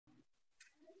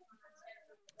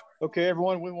Okay,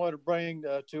 everyone, we want to bring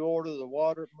to order the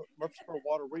Murfreesboro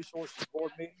Water Resources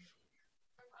Board meeting.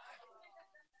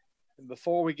 And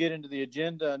before we get into the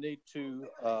agenda, I need to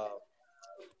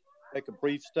make a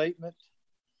brief statement.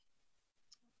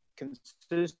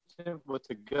 Consistent with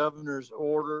the governor's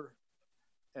order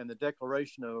and the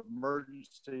declaration of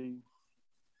emergency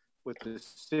with the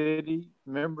city,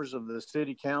 members of the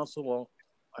city council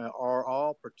are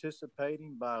all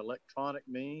participating by electronic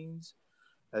means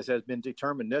as has been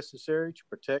determined necessary to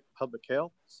protect public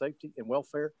health, safety, and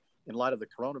welfare in light of the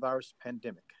coronavirus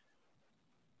pandemic.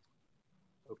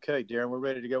 Okay, Darren, we're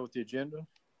ready to go with the agenda?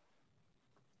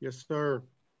 Yes, sir.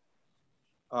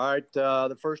 All right,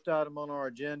 the first item on our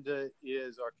agenda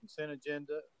is our consent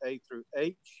agenda, A through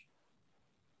H.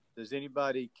 Does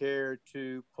anybody care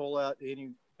to pull out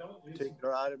any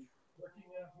particular item? Working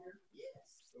out here?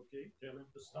 Yes. Okay, tell him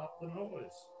to stop the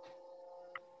noise.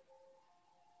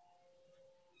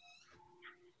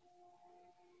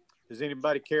 Does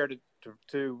anybody care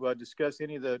to discuss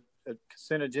any of the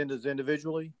consent agendas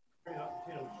individually?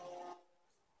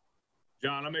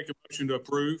 John, I make a motion to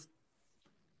approve.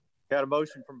 Got a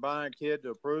motion from Brian Kidd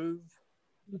to approve.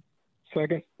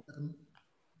 Second.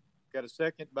 Got a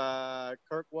second by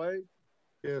Kirk Wade.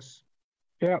 Yes.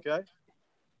 Yeah. Okay.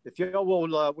 If y'all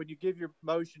will, when you give your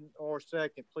motion or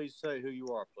second, please say who you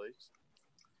are, please.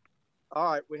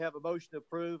 All right, we have a motion to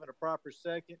approve and a proper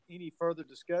second. Any further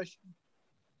discussion?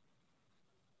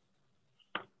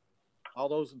 All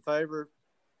those in favor,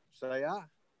 say aye.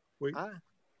 Aye.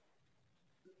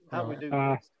 How do we do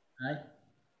this? Aye.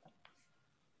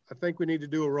 I think we need to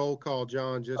do a roll call,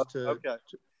 John, just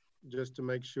to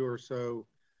make sure. So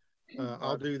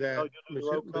I'll do that. Oh, you'll do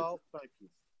the roll call? Thank you.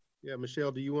 Yeah,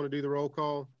 Michelle, do you want to do the roll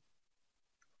call?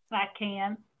 I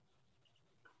can.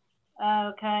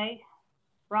 Okay.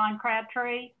 Ron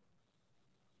Crabtree.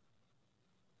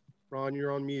 Ron,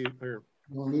 you're on mute here.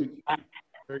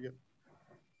 Very good.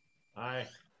 Aye.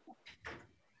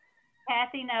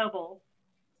 Kathy Noble.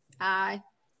 Aye.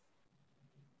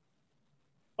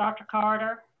 Dr.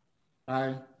 Carter.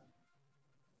 Aye.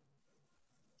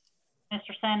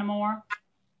 Mr. Santamore.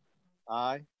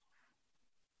 Aye.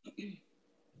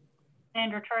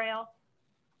 Sandra Trail.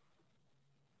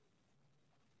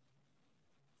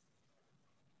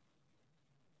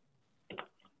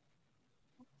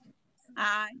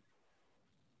 Aye.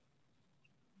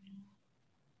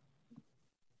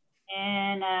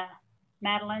 And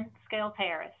Madeline Scales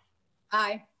Harris.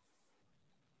 Aye.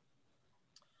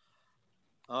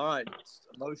 All right,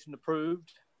 motion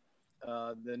approved.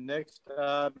 The next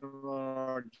item on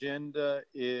our agenda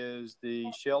is the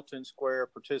Shelton Square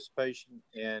participation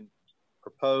in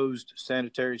proposed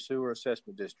sanitary sewer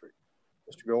assessment district.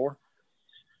 Mr. Gore?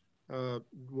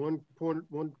 One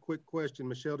quick question.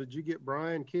 Michelle, did you get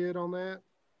Brian Kidd on that?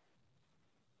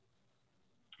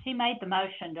 He made the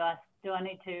motion. Do I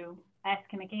need to ask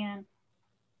him again?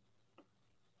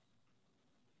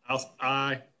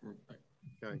 Aye.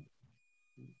 Okay.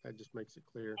 That just makes it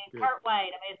clear. And Kurt Wade,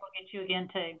 I may as well get you again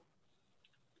too.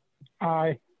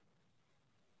 Aye.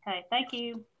 Okay, thank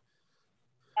you.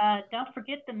 Don't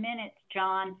forget the minutes,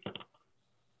 John.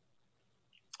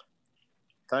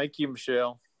 Thank you,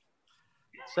 Michelle.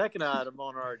 Second item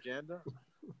on our agenda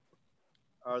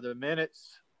are the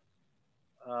minutes.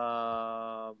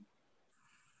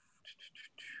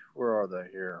 Where are they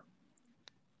here?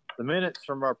 The minutes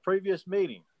from our previous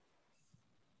meeting.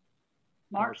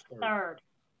 March 3rd.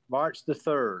 March the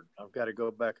 3rd. I've got to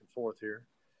go back and forth here.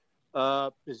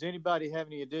 Does anybody have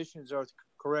any additions or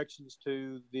corrections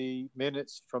to the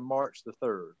minutes from March the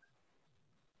 3rd?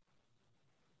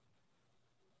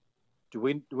 Do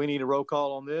we need a roll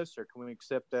call on this, or can we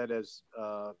accept that as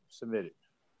submitted?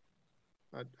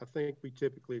 I think we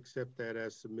typically accept that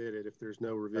as submitted if there's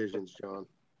no revisions, John.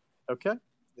 Okay,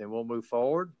 then we'll move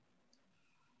forward.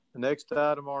 The next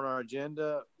item on our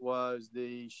agenda was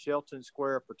the Shelton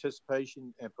Square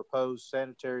participation and proposed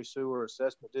sanitary sewer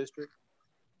assessment district.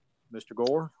 Mr.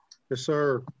 Gore? Yes,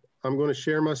 sir. I'm going to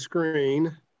share my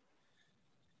screen.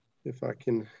 If I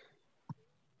can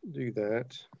do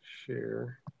that,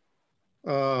 share.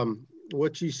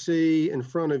 What you see in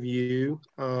front of you,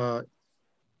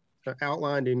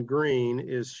 outlined in green,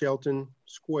 is Shelton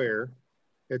Square.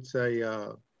 It's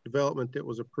a development that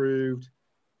was approved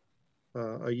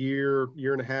a year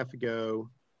and a half ago.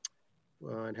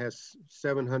 It has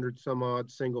 700 some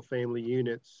odd single family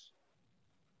units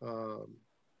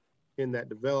in that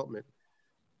development.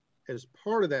 As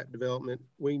part of that development,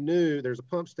 we knew there's a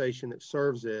pump station that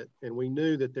serves it, and we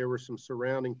knew that there were some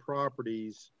surrounding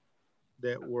properties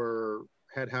that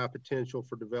had high potential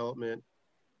for development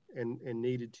and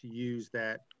needed to use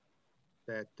that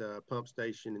pump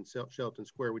station in Shelton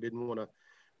Square. We didn't want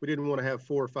to have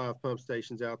 4 or 5 pump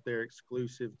stations out there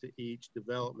exclusive to each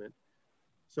development.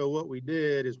 So what we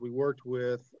did is we worked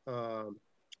with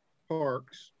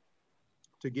Parks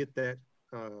to get that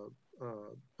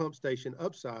pump station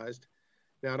upsized.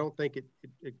 Now, I don't think it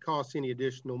costs any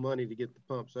additional money to get the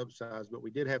pumps upsized, but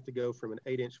we did have to go from an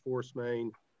 8-inch force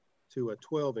main to a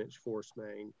 12-inch force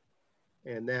main.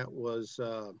 And that was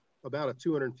about a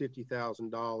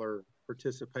 $250,000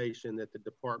 participation that the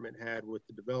department had with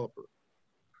the developer.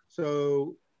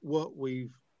 So what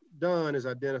we've done is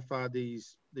identify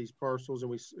these parcels,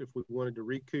 and if we wanted to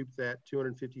recoup that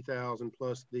 $250,000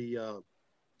 plus the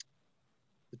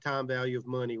time value of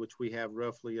money, which we have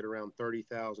roughly at around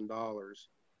 $30,000,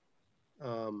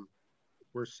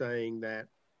 we're saying that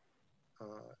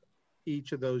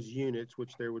each of those units,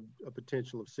 which there would a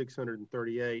potential of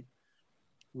 638,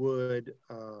 would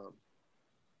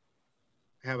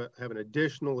have an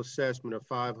additional assessment of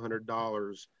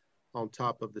 $500 on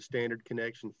top of the standard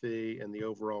connection fee and the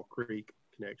overall creek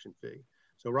connection fee.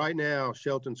 So right now,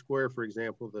 Shelton Square, for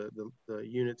example, the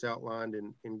units outlined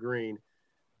in green,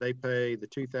 they pay the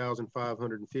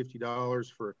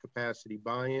 $2,550 for a capacity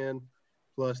buy-in,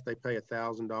 plus they pay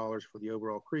 $1,000 for the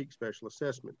overall creek special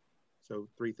assessment. So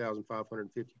 $3,550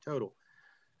 total.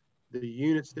 The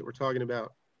units that we're talking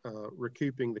about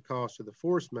recouping the cost of the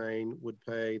force main would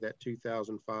pay that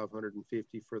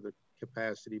 $2,550 for the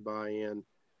capacity buy-in,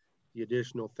 the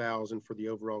additional $1,000 for the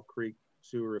overall creek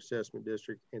sewer assessment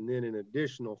district, and then an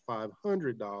additional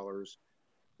 $500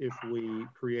 if we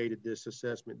created this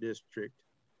assessment district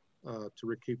to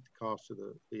recoup the cost of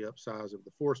the upsize of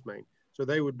the force main. So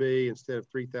they would be, instead of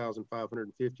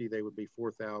 $3,550, they would be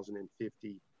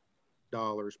 $4,050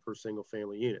 per single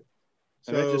family unit.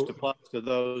 And that just applies to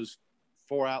those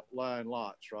 4 outlying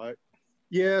lots, right?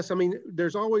 Yes. I mean,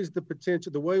 there's always the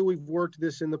potential. The way we've worked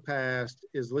this in the past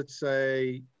is, let's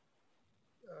say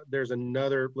there's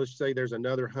another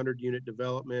 100 unit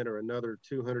development or another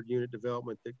 200 unit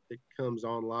development that comes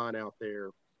online out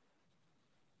there.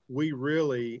 We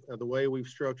really, the way we've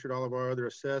structured all of our other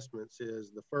assessments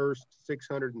is the first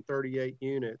 638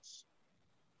 units,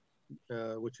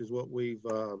 which is what we've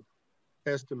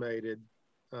estimated,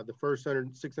 the first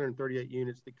 638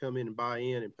 units that come in and buy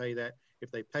in and pay that. If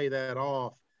they pay that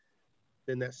off,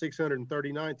 then that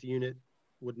 639th unit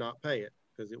would not pay it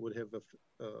because it would have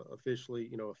officially,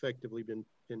 effectively been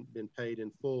paid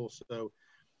in full. So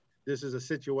this is a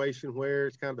situation where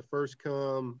it's kind of the first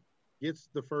come gets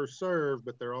the first serve,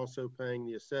 but they're also paying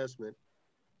the assessment.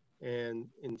 And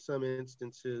in some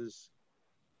instances,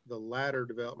 the latter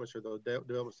developments or the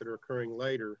developments that are occurring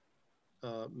later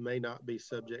may not be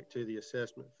subject to the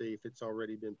assessment fee if it's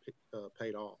already been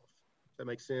paid off. Does that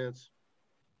make sense?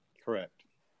 Correct.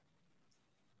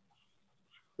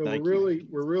 So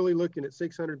we're really looking at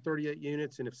 638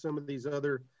 units, and if some of these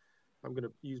other, I'm going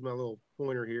to use my little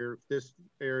pointer here, if this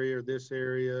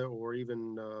area, or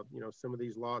even some of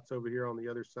these lots over here on the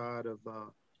other side of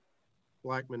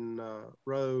Blackman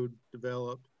Road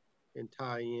develop and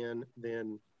tie in,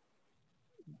 then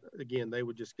again, they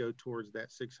would just go towards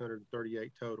that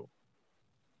 638 total.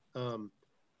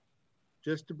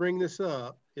 Just to bring this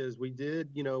up is we did,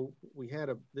 we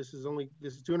had this is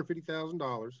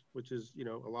 $250,000, which is,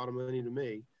 a lot of money to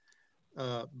me.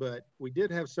 But we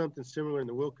did have something similar in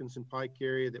the Wilkinson Pike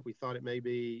area that we thought it may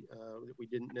be, that we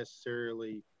didn't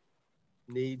necessarily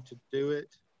need to do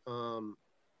it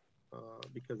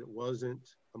because it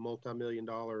wasn't a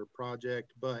multi-million-dollar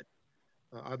project, but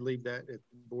I'd leave that at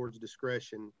the board's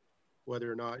discretion,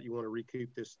 whether or not you want to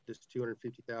recoup this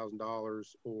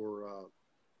 $250,000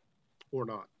 or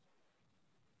not.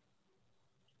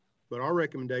 But our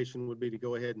recommendation would be to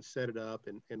go ahead and set it up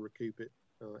and recoup it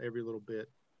every little bit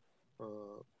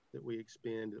that we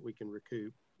expend that we can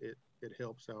recoup. It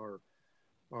helps our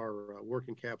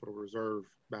working capital reserve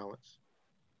balance.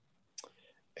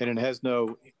 And it has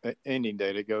no ending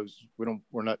date. It goes,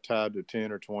 we're not tied to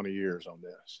 10 or 20 years on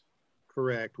this.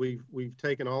 Correct. We've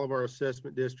taken all of our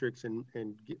assessment districts and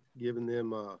given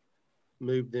them,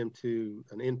 moved them to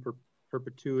an in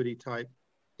perpetuity type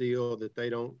deal that they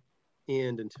don't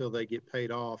end until they get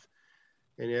paid off.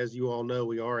 And as you all know,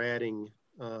 we are adding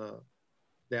that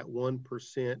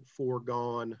 1%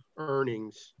 foregone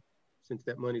earnings, since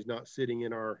that money's not sitting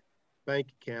in our bank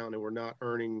account and we're not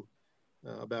earning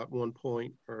about 1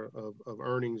 point of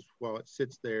earnings while it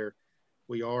sits there.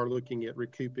 We are looking at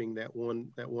recouping that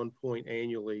one point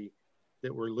annually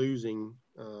that we're losing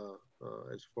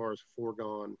as far as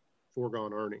foregone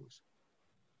earnings.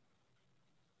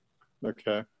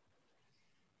 Okay.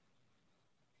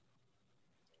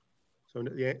 So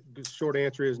the short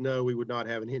answer is no, we would not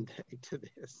have an end date to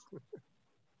this.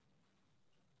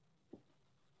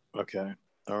 Okay.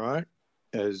 All right.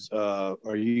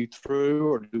 Are you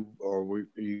through,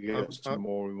 you got some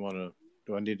more we want to?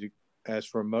 Do I need to ask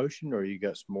for a motion, or you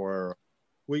got some more?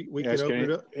 We can open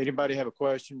it up. Anybody have a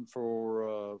question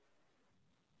for?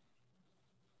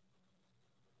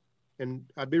 And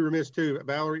I'd be remiss too.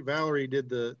 Valerie did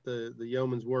the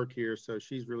yeoman's work here, so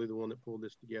she's really the one that pulled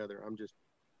this together. I'm just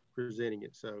presenting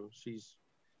it. So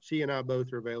she and I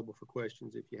both are available for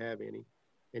questions if you have any,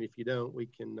 and if you don't,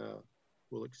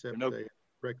 we'll accept the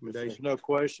recommendation. If there's no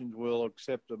questions, we'll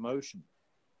accept the motion.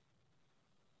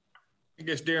 I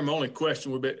guess, Darren, my only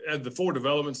question would be, the 4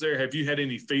 developments there, have you had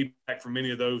any feedback from any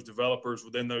of those developers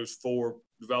within those 4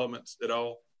 developments at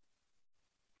all?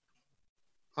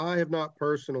 I have not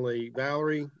personally.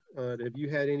 Valerie, have you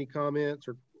had any comments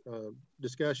or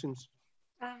discussions?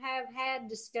 I have had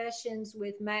discussions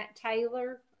with Matt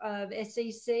Taylor of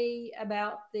SEC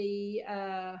about the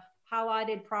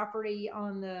highlighted property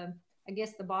on the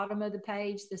bottom of the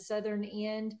page, the southern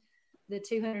end, the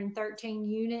 213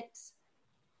 units.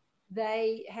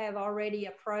 They have already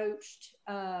approached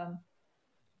the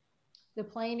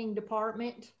planning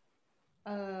department.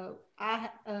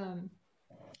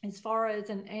 As far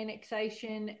as an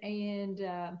annexation and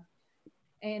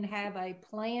have a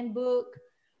plan book,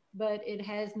 but it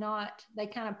has not, they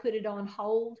kind of put it on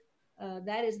hold.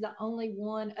 That is the only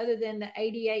one other than the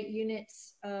 88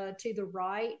 units to the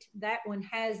right. That one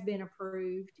has been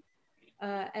approved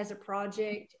as a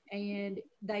project, and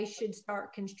they should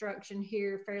start construction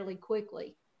here fairly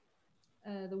quickly.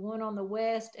 The one on the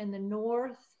west and the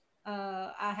north,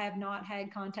 I have not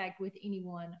had contact with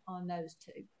anyone on those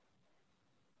 2.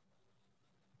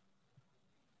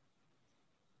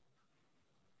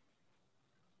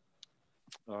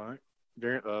 All right.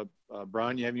 Darren,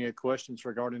 Brian, you have any questions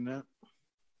regarding that?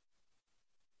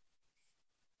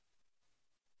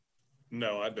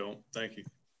 No, I don't. Thank you.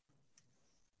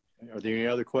 Are there any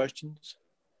other questions?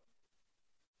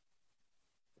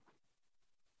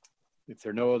 If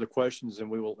there are no other questions, then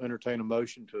we will entertain a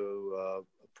motion to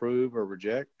approve or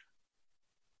reject.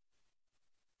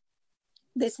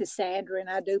 This is Sandra, and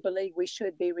I do believe we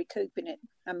should be recouping it.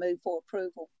 I move for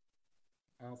approval.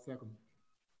 I'll second.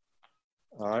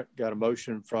 All right, got a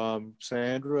motion from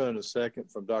Sandra and a second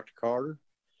from Dr. Carter.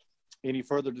 Any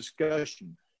further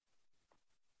discussion?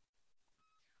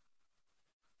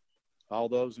 All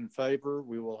those in favor,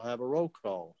 we will have a roll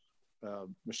call.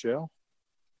 Michelle?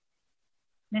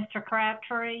 Mr.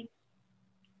 Crabtree?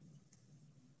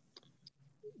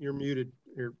 You're muted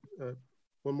here.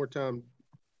 One more time,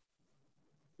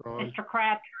 Ron. Mr.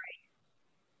 Crabtree?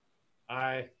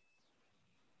 Aye.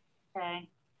 Okay.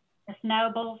 Ms.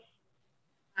 Nobles?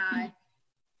 Aye.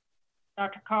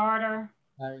 Dr. Carter?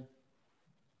 Aye.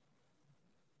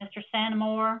 Mr.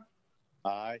 Santamore?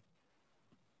 Aye.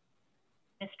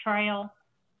 Ms. Trail?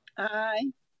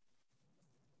 Aye.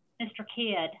 Mr.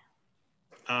 Kidd?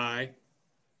 Aye.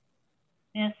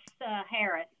 Ms.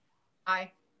 Harris?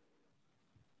 Aye.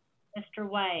 Mr.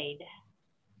 Wade?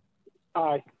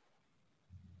 Aye.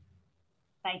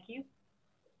 Thank you.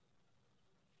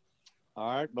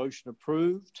 All right, motion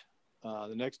approved.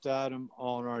 The next item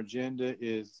on our agenda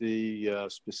is the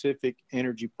specific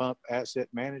energy pump asset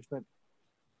management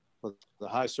for the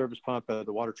high service pump at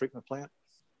the water treatment plant.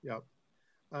 Yep.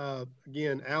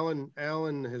 Again,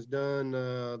 Alan has done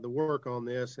the work on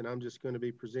this, and I'm just going to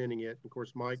be presenting it. Of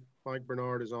course, Mike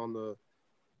Bernard is on the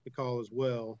call as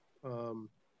well,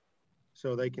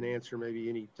 so they can answer maybe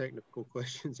any technical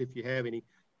questions if you have any.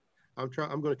 I'm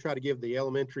going to try to give the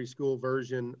elementary school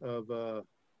version of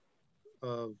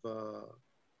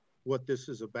what this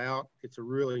is about. It's a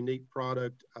really neat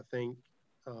product. I think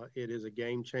it is a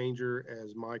game changer,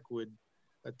 as Mike would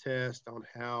attest, on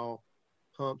how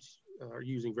pumps are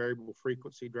using variable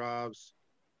frequency drives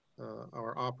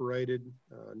are operated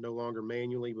no longer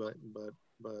manually,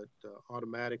 but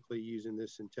automatically using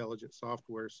this intelligent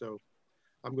software. So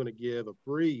I'm going to give a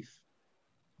brief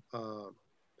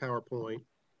PowerPoint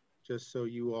just so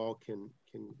you all can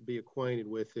be acquainted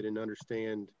with it and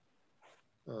understand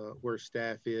where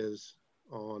staff is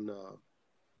on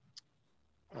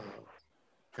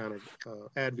kind of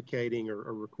advocating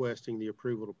or requesting the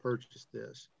approval to purchase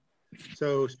this.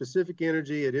 So Specific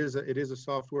Energy, it is a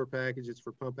software package. It's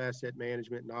for pump asset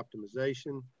management and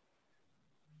optimization.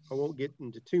 I won't get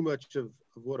into too much of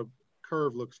what a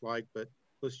curve looks like, but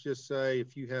let's just say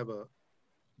if you have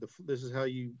this is how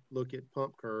you look at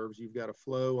pump curves. You've got a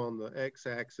flow on the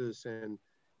x-axis and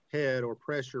head or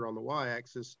pressure on the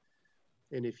y-axis.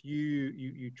 And if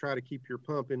you try to keep your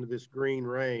pump into this green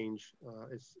range,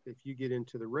 if you get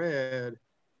into the red,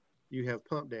 you have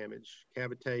pump damage,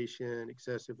 cavitation,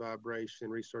 excessive vibration,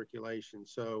 recirculation.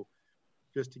 So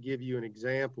just to give you an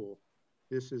example,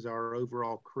 this is our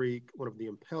overall creek, one of the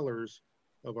impellers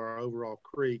of our overall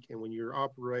creek. And when you're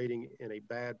operating in a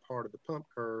bad part of the pump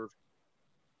curve,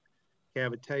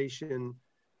 cavitation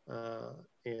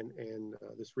and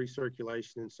this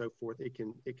recirculation and so forth, it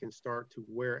can start to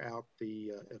wear out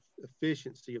the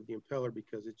efficiency of the impeller,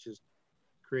 because it just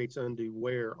creates undue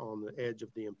wear on the edge of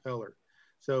the impeller.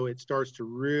 So it starts to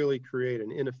really create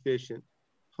an inefficient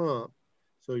pump.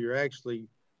 So you're actually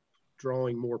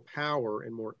drawing more power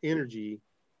and more energy,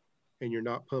 and you're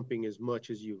not pumping as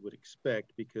much as you would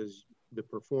expect because the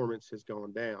performance has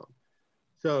gone down.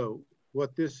 So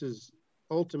what this is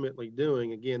ultimately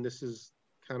doing, again, this is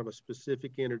kind of a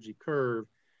specific energy curve.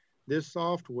 This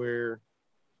software,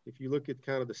 if you look at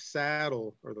kind of the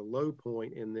saddle or the low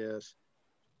point in this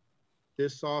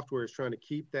software is trying to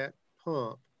keep that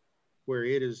pump where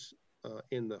it is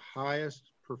in the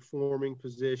highest performing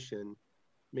position,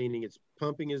 meaning it's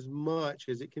pumping as much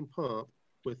as it can pump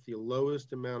with the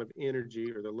lowest amount of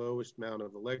energy or the lowest amount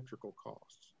of electrical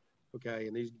costs. Okay,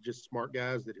 and these are just smart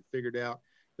guys that have figured out,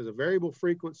 because a variable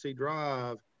frequency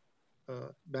drive,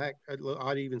 back,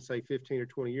 I'd even say 15 or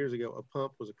 20 years ago, a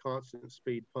pump was a constant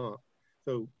speed pump.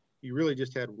 So you really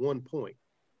just had one point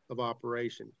of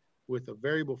operation. With a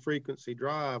variable frequency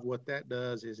drive, what that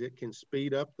does is it can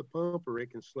speed up the pump or it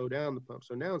can slow down the pump.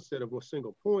 So now instead of a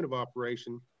single point of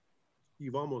operation,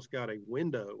 you've almost got a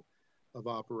window of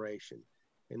operation.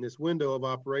 And this window of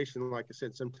operation, like I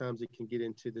said, sometimes it can get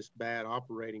into this bad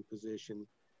operating position.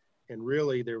 And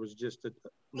really there was just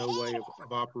no way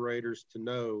of operators to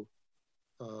know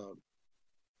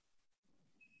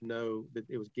that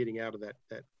it was getting out of that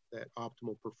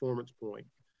optimal performance point.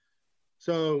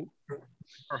 So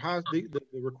the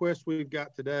request we've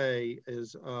got today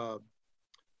is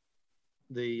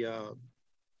the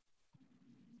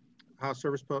high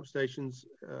service pump stations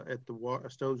at the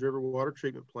Stones River Water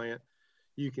Treatment Plant.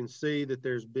 You can see that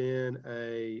there's been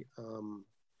an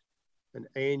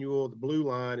annual, the blue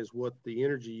line is what the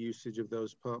energy usage of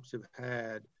those pumps have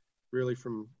had really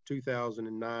from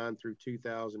 2009 through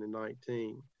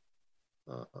 2019.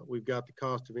 We've got the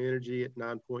cost of energy at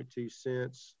 9.2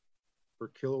 cents per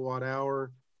kilowatt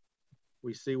hour.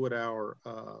 We see what our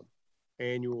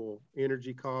annual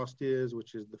energy cost is,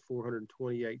 which is the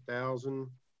 428,000.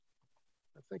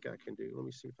 I think I can do, let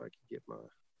me see if I can get my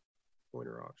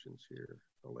pointer options here,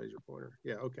 a laser pointer.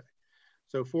 Yeah, okay.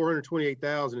 So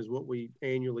 428,000 is what we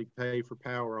annually pay for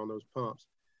power on those pumps.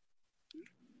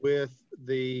 With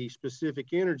the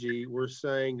specific energy, we're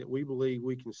saying that we believe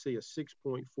we can see a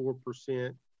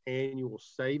 6.4% annual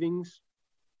savings.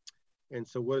 And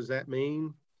so what does that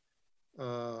mean?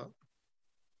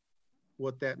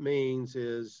 What that means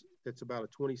is it's about a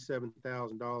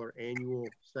 $27,000 annual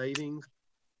savings.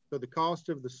 So the cost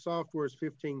of the software is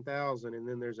 $15,000, and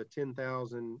then there's a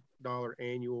 $10,000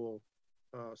 annual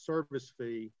service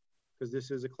fee, because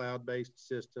this is a cloud-based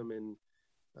system and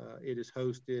it is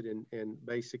hosted and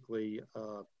basically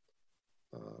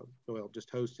well, just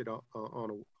hosted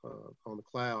on the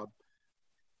cloud.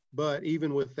 But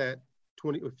even with that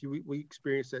we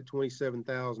experience that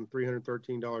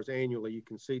 $27,313 annually, you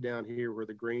can see down here where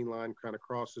the green line kind of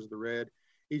crosses the red.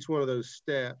 Each one of those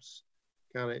steps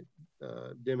kind of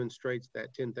demonstrates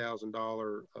that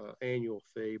 $10,000 annual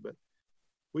fee, but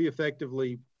we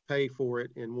effectively pay for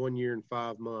it in 1 year and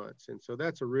 5 months. And so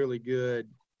that's a really good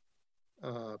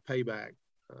payback.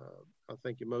 I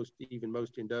think in most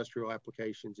industrial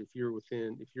applications, if you're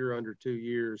under 2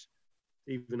 years,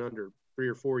 even under 3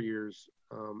 or 4 years,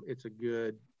 it's a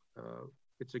good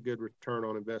return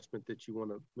on investment that you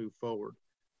want to move forward.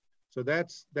 So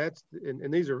that's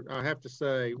and these are, I have to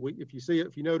say,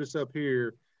 if you notice up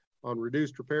here on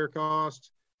reduced repair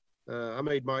costs, I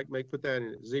made Mike put that in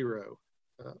at 0.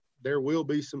 There will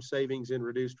be some savings in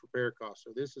reduced repair costs.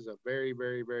 So this is a very,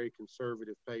 very, very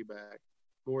conservative payback.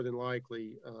 More than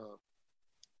likely, I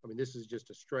mean, this is just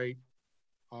a straight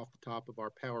off the top of our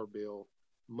power bill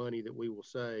money that we will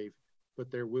save,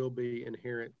 but there will be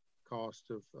inherent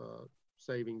cost of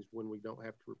savings when we don't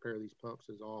have to repair these pumps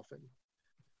as often.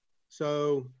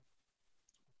 So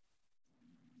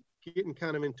getting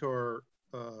kind of into our,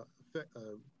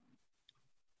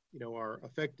 our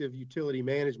effective utility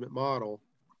management model,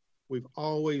 we've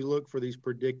always looked for these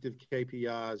predictive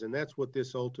KPIs, and that's what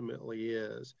this ultimately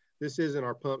is. This isn't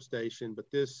our pump station,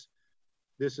 but this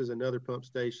is another pump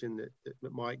station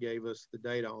that Mike gave us the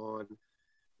data on,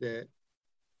 that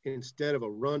instead of a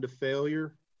run to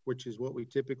failure, which is what we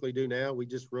typically do now. We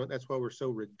just run, that's why we're so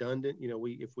redundant. You know,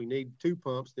 if we need 2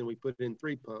 pumps, then we put in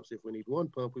 3 pumps. If we need 1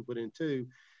 pump, we put in 2,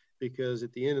 because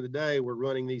at the end of the day, we're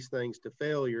running these things to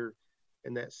failure.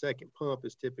 And that second pump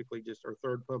is typically just, our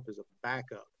third pump is a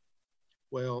backup.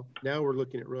 Well, now we're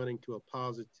looking at running to a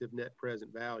positive net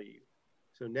present value.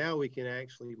 So now we can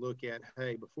actually look at,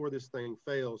 hey, before this thing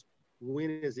fails, when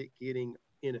is it getting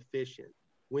inefficient?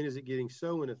 When is it getting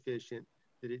so inefficient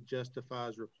that it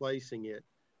justifies replacing it,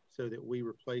 so that we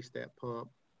replace that pump,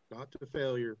 not to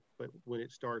failure, but when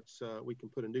it starts, we can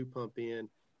put a new pump in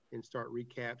and start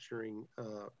recapturing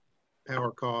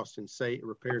power costs and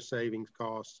repair savings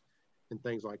costs and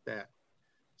things like that.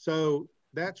 So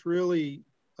that's really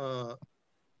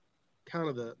kind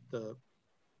of the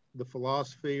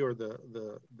philosophy, or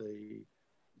the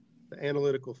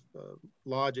analytical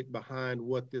logic behind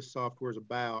what this software is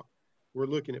about. We're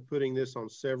looking at putting this on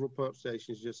several pump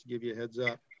stations, just to give you a heads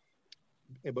up.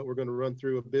 But we're going to run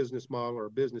through a business model or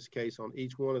a business case on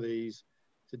each one of these.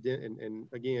 And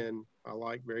again, I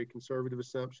like very conservative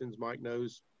assumptions. Mike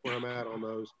knows where I'm at on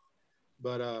those.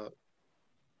 But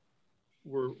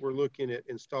we're looking at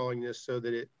installing this so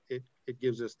that it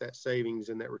gives us that savings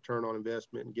and that return on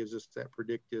investment, and gives us that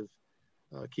predictive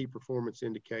key performance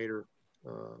indicator.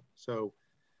 So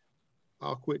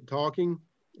I'll quit talking.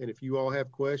 And if you all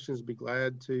have questions, I'd be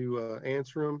glad to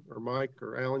answer them, or Mike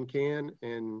or Alan can,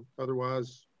 and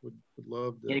otherwise would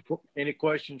love to. Any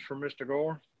questions for Mr.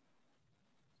 Gore?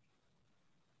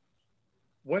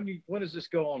 When does this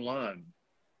go online,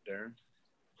 Darren?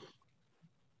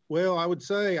 Well, I would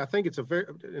say, I think it's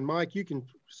and Mike, you can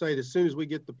say as soon as we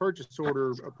get the purchase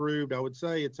order approved, I would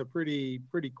say it's a pretty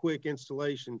quick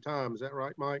installation time. Is that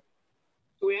right, Mike?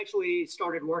 We actually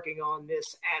started working on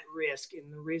this at risk,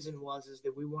 and the reason is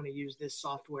that we want to use this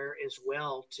software as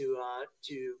well to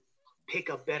pick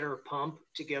a better pump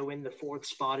to go in the 4th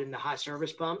spot in the high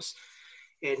service pumps.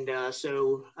 And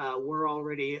so we're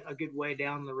already a good way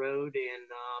down the road, and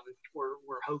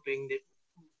we're hoping that,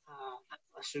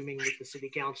 assuming that the city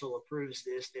council approves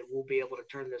this, that we'll be able to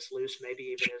turn this loose maybe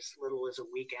even as little as a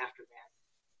week after that.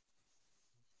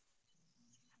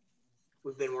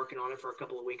 We've been working on it for a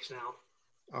couple of weeks now.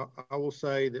 I will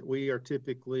say that we are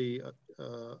typically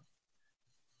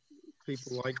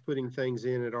people like putting things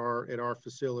in at our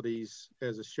facilities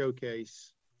as a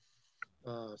showcase.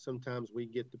 Sometimes we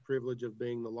get the privilege of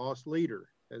being the loss leader,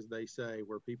 as they say,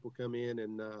 where people come in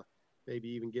and maybe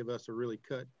even give us a really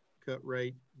cut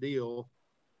rate deal,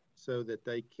 so that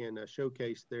they can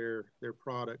showcase their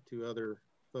product to other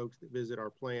folks that visit our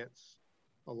plants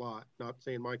a lot. Not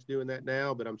saying Mike's doing that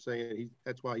now, but I'm saying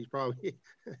that's why he's probably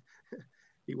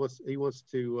he wants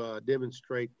to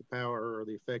demonstrate the power or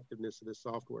the effectiveness of this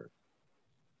software.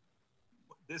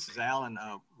 This is Alan.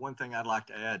 One thing I'd like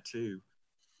to add too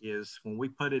is when we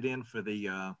put it in for the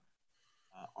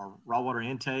our raw water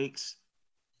intakes,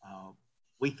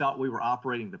 we thought we were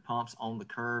operating the pumps on the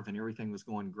curve and everything was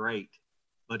going great.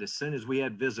 But as soon as we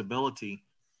had visibility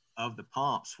of the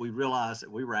pumps, we realized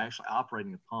that we were actually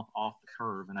operating the pump off the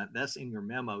curve. And that's in your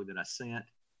memo that I sent.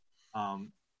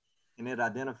 And it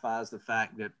identifies the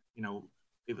fact that, you know,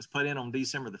 it was put in on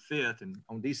December the 5th, and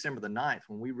on December the 9th,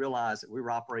 when we realized that we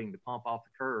were operating the pump off the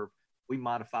curve, we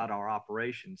modified our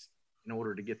operations in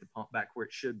order to get the pump back where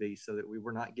it should be, so that we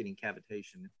were not getting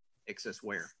cavitation, excess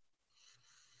wear.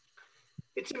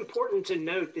 It's important to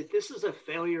note that this is a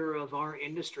failure of our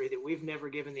industry, that we've never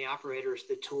given the operators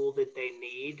the tool that they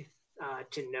need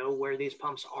to know where these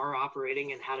pumps are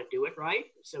operating and how to do it right.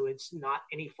 So it's not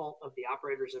any fault of the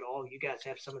operators at all. You guys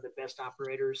have some of the best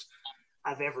operators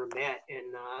I've ever met.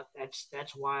 And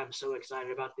that's why I'm so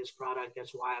excited about this product.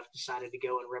 That's why I've decided to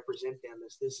go and represent them.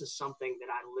 This is something that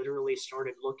I literally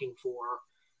started looking for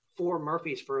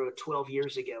Murfreesboro 12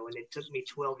 years ago. And it took me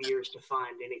 12 years to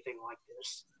find anything like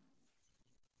this.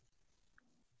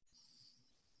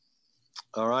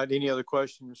 All right. Any other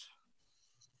questions?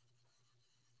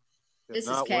 This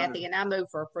is Kathy, and I move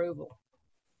for approval.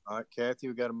 All right, Kathy,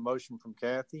 we got a motion from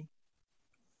Kathy.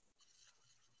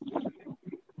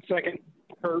 Second,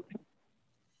 Kurt.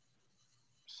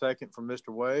 Second from Mr.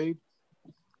 Wade.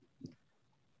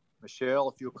 Michelle,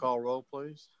 if you'll call roll,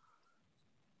 please.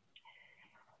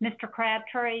 Mr.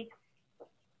 Crabtree?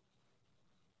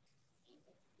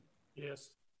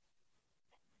 Yes.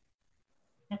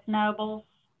 Ms. Nobles?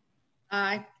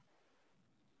 Aye.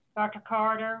 Dr.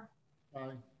 Carter?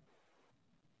 Aye.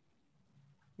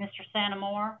 Mr.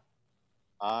 Santamore?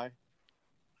 Aye.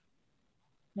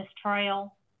 Ms.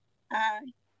 Trail?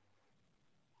 Aye.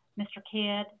 Mr.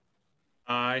 Kidd?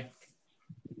 Aye.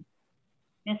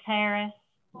 Ms. Harris?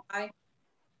 Aye.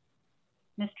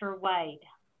 Mr. Wade?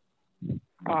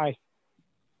 Aye.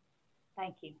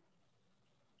 Thank you.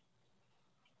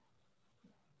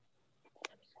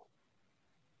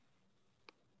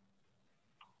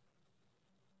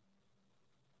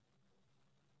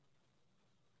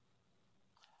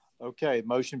 Okay,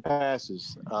 motion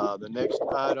passes. The next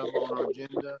item on our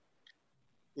agenda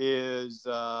is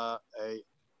a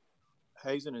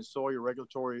Hazen and Sawyer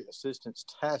Regulatory Assistance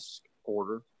Task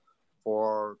Order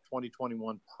for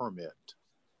 2021 permit.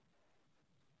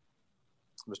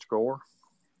 Mr. Gore?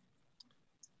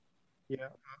 Yeah,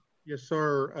 yes,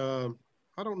 sir.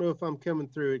 I don't know if I'm coming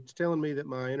through. It's telling me that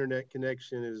my internet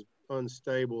connection is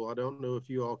unstable. I don't know if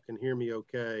you all can hear me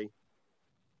okay.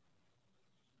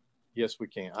 Yes, we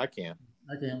can. I can.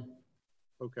 I can.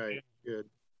 Okay, good.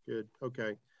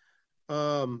 Okay.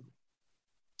 I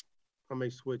may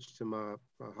switch to my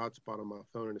hotspot on my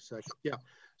phone in a second. Yeah,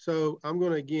 so I'm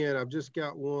going to, again, I've just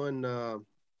got one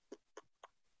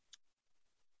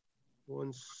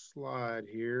slide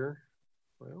here.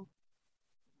 Well,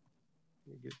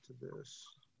 let me get to this.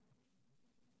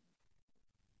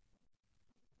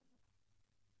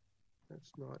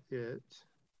 That's not it.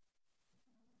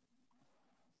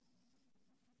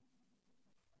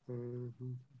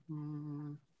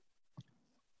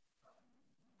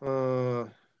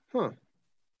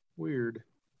 Weird.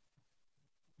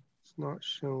 It's not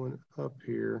showing up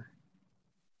here.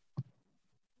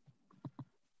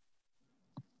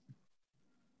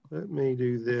 Let me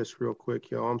do this real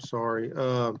quick, y'all. I'm sorry.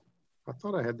 I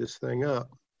thought I had this thing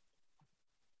up.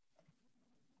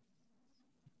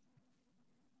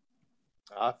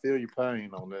 I feel your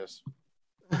pain on this.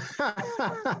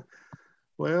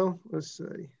 Well, let's see.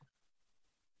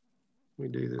 Let me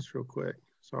do this real quick.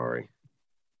 Sorry.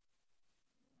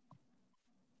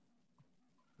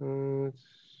 All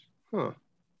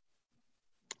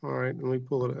right, let me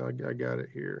pull it. I got it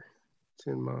here. It's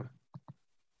in my,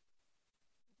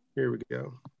 here we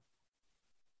go.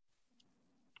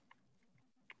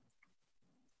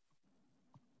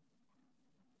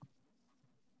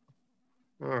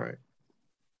 All right,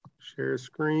 share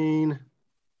screen.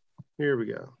 Here we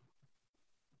go.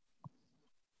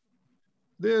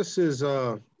 This is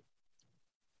kind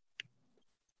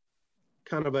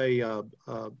of a,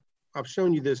 I've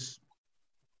shown you this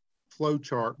flow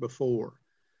chart before.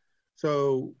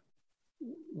 So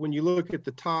when you look at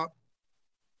the top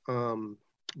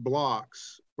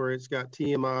blocks where it's got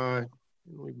TMI,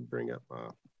 let me bring up my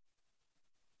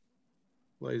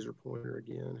laser pointer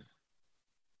again.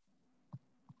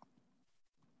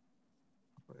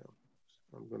 Well,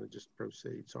 I'm going to just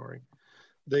proceed, sorry.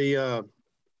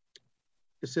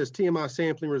 It says TMI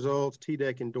sampling results,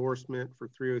 TDEC endorsement for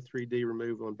 303D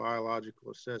removal and biological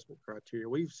assessment criteria.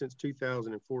 We've since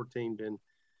 2014 been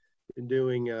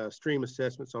doing stream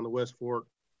assessments on the West Fork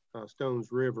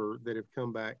Stones River that have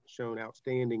come back shown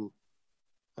outstanding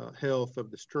health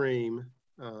of the stream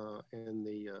and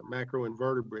the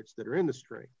macroinvertebrates that are in the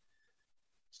stream.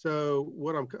 So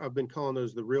what I've been calling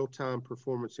those the real-time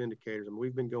performance indicators, and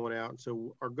we've been going out. And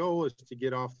so our goal is to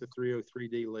get off the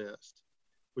 303D list,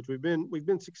 which we've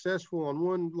been successful on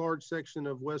one large section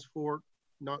of West Fork,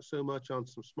 not so much on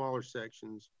some smaller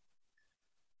sections.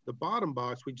 The bottom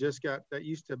box, we just got that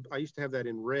I used to have that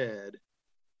in red,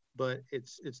 but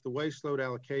it's the waste load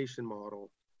allocation model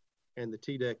and the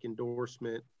TDEC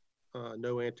endorsement,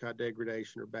 no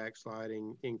anti-degradation or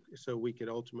backsliding, so we could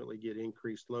ultimately get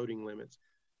increased loading limits.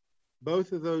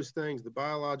 Both of those things, the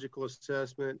biological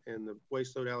assessment and the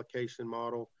waste load allocation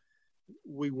model,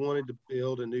 we wanted to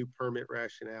build a new permit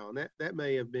rationale. And that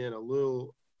may have been a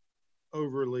little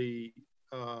overly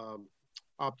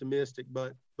optimistic,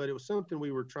 but it was something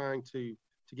we were trying to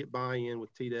get buy-in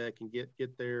with TDEC and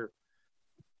get their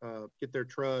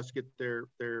trust, get their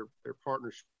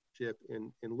partnership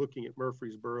in looking at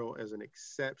Murfreesboro as an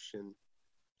exception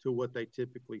to what they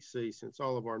typically see, since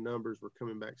all of our numbers were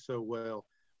coming back so well.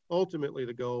 Ultimately,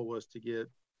 the goal was to get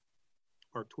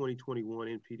our 2021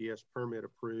 NPDES permit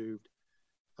approved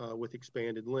with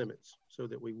expanded limits, so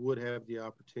that we would have the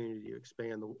opportunity to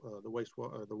expand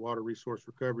the water resource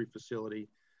recovery facility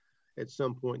at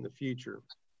some point in the future.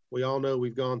 We all know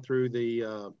we've gone through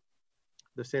the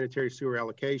sanitary sewer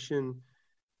allocation.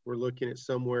 We're looking at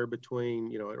somewhere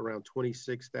between around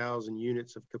 26,000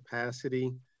 units of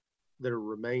capacity that are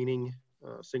remaining,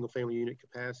 single family unit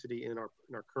capacity in our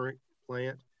current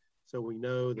plant. So we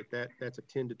know that's a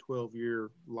 10 to 12 year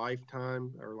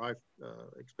lifetime or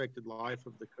expected life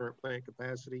of the current plant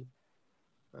capacity.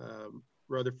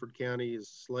 Rutherford County is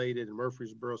slated, and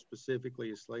Murfreesboro specifically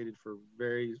is slated for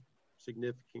very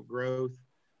significant growth.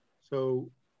 So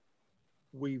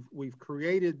we've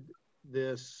created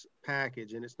this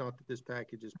package, and it's not that this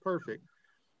package is perfect.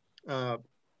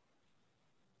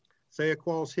 Saya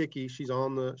Qualls Hickey, she's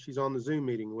on the Zoom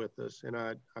meeting with us, and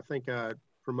I think I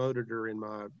promoted her in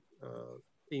my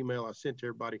email I sent to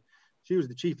everybody. She was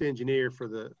the chief engineer for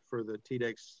the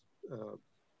TDEC's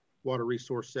water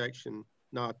resource section,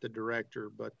 not the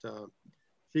director, but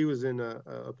she was in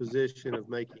a position of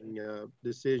making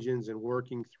decisions and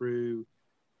working through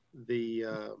the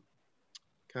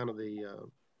kind of the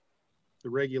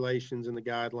regulations and the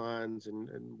guidelines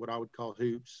and what I would call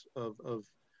hoops of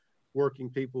working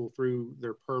people through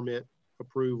their permit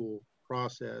approval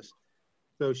process.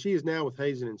 So she is now with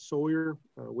Hazen and Sawyer.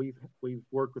 We've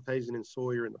worked with Hazen and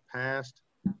Sawyer in the past,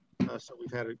 so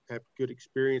we've had good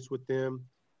experience with them.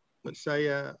 But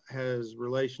Saya has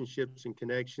relationships and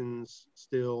connections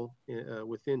still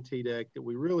within TDEC that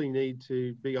we really need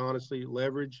to be honestly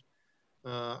leverage.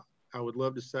 I would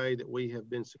love to say that we have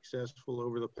been successful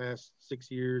over the past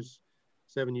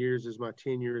 7 years as my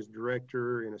tenure as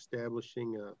director in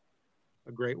establishing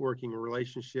a great working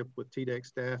relationship with TDEC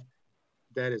staff.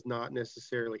 That has not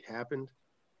necessarily happened.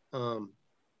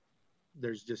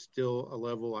 There's just still a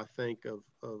level, I think, of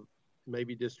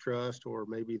maybe distrust, or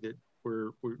maybe that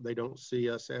they don't see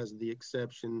us as the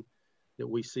exception that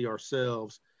we see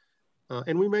ourselves.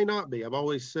 And we may not be. I've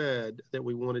always said that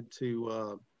we wanted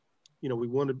to, we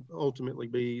want to ultimately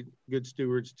be good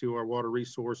stewards to our water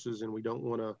resources, and we don't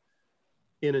want to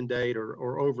inundate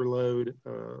or overload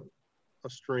a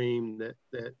stream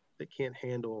that can't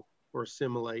handle or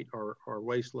assimilate our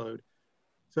waste load.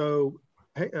 So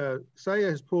Saya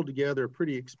has pulled together a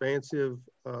pretty expansive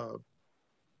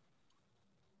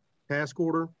task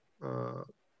order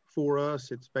for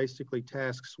us. It's basically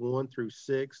tasks 1 through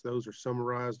 6. Those are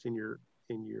summarized in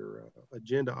your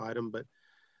agenda item, but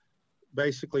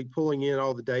basically pulling in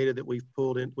all the data that we've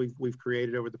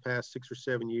created over the past 6 or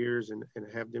 7 years and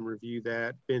have them review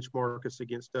that, benchmark us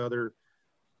against other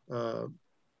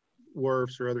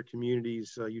WRFs or other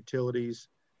communities, utilities,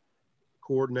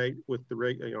 coordinate with the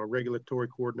regulatory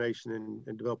coordination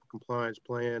and develop a compliance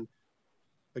plan.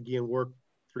 Again, work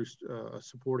through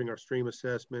supporting our stream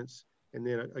assessments, and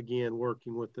then again,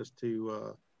 working with us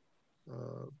to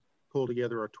pull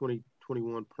together our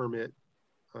 2021 permit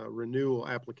renewal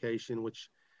application, which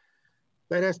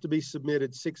that has to be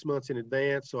submitted 6 months in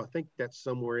advance. So I think that's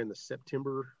somewhere in the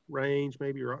September range,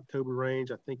 maybe, or October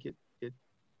range. I think it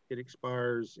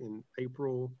expires in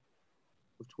April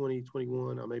of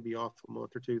 2021. I may be off a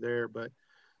month or two there, but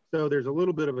so there's a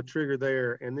little bit of a trigger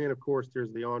there. And then of course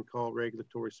there's the on-call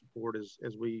regulatory support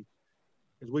as we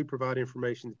provide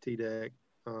information to TDEC.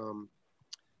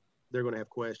 They're going to have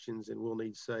questions, and we'll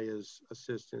need Saya's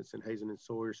assistance and Hazen and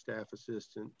Sawyer staff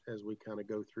assistant as we kind of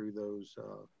go through those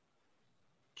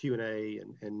Q&A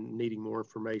and needing more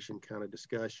information kind of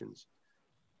discussions.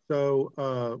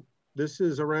 So this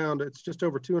is it's just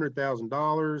over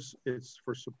 $200,000. It's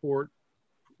for support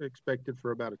expected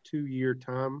for about a 2-year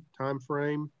time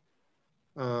frame.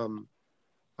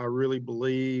 I really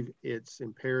believe it's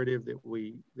imperative that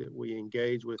we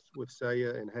engage with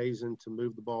Saya and Hazen to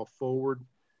move the ball forward,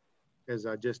 as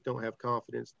I just don't have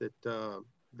confidence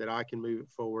that I can move it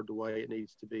forward the way it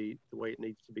needs to be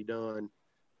done.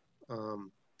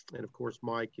 And of course,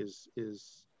 Mike is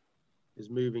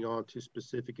moving on to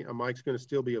specific. Mike's going to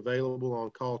still be available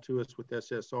on call to us with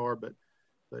SSR,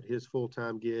 but his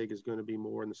full-time gig is going to be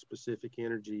more in the specific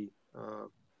energy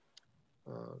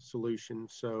solution.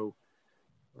 So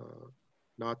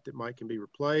not that Mike can be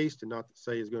replaced, and not that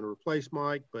Saya is going to replace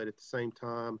Mike, but at the same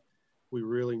time, we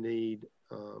really need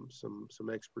some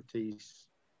expertise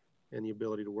and the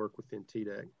ability to work within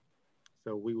TDEC.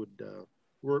 So we would,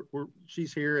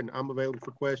 she's here, and I'm available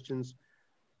for questions,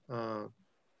 or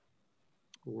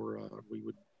we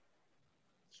would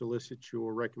solicit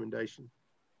your recommendation.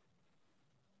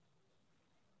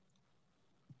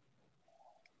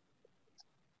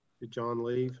 Did John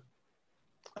leave?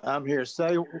 I'm here.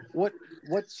 Say,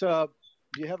 what's do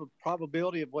you have a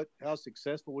probability of how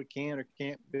successful we can or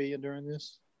can't be during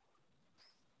this?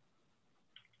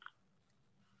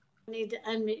 I need to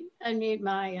unmute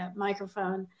my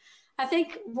microphone. I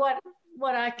think what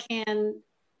I can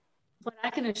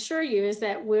assure you is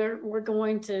that we're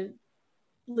going to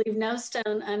leave no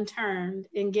stone unturned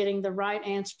in getting the right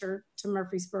answer to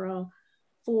Murfreesboro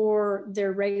for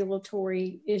their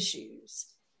regulatory issues.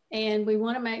 And we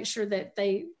want to make sure that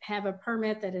they have a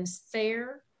permit that is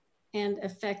fair and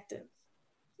effective.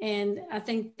 And I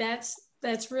think that's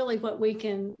really what we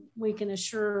can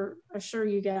assure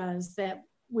you guys, that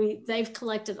they've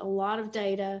collected a lot of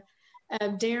data.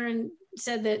 Darren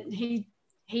said that he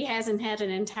hasn't had an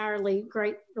entirely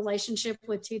great relationship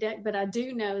with TDEC, but I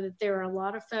do know that there are a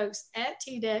lot of folks at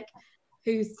TDEC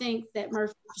who think that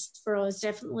Murfreesboro is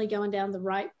definitely going down the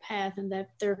right path and that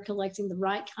they're collecting the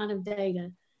right kind of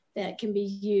data that can be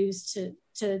used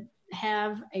to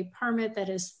have a permit that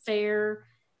is fair,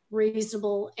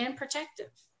 reasonable, and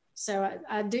protective. So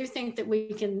I do think that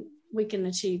we can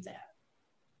achieve that.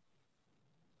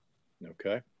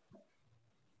 Okay.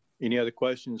 Any other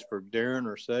questions for Darren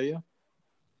or Celia?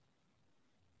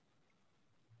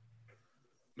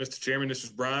 Mr. Chairman, this is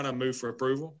Brian. I move for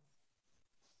approval.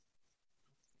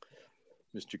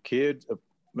 Mr. Kidd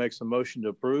makes a motion to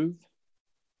approve.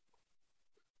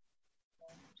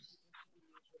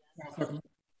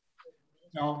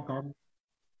 No,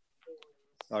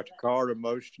 Dr. Carter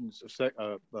motions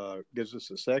gives us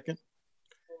a second.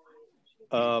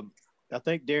 I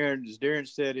think Darren, as Darren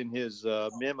said in his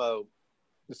memo,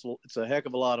 it's a heck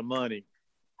of a lot of money,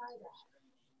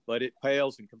 but it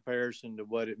pales in comparison to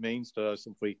what it means to us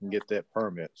if we can get that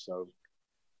permit. So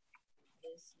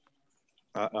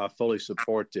I fully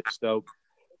support this. So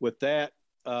with that,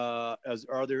 are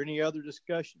there any other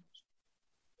discussions?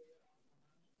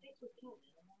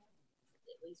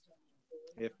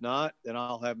 If not, then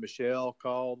I'll have Michelle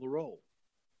call the roll.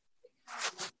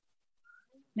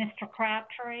 Mr.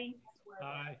 Crabtree?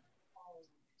 Aye.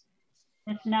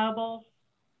 Ms. Nobles?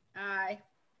 Aye.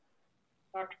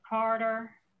 Dr. Carter?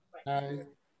 Aye.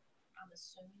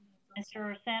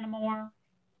 Mr. Santamore?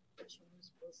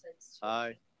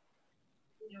 Aye.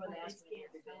 Ms.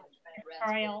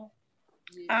 Trail?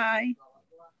 Aye.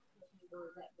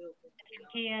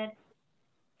 Mr. Kidd?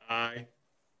 Aye.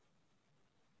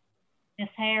 Ms.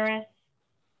 Harris?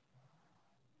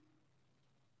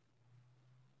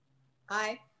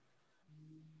 Aye.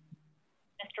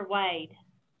 Mr. Wade?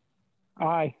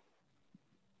 Aye.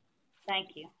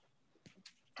 Thank you.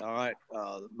 All right,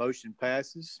 the motion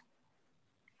passes.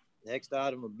 Next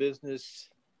item of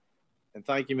business, and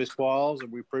thank you, Ms. Qualls,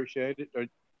 and we appreciate it.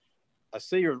 I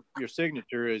see your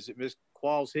signature. Is it Ms.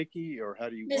 Qualls Hickey, or how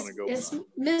do you want to go? It's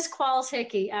Ms. Qualls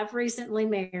Hickey. I've recently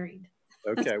married.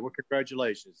 Okay, well,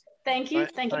 congratulations. Thank you.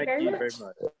 Thank you very much.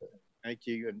 Thank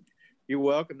you, and you're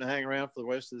welcome to hang around for the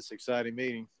rest of this exciting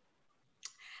meeting.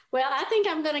 Well, I think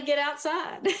I'm going to get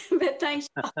outside, but thanks.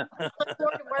 I look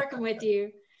forward to working with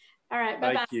you. All right,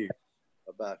 bye-bye. Thank you.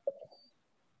 Bye-bye.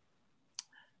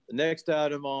 The next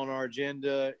item on our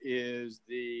agenda is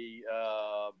the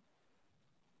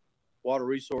Water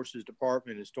Resources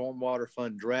Department and Stormwater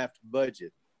Fund draft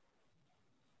budget.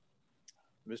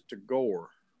 Mr.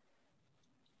 Gore.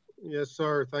 Yes,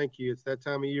 sir. Thank you. It's that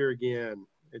time of year again.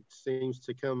 It seems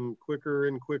to come quicker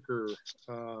and quicker.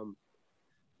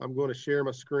 I'm going to share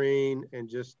my screen and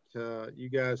just you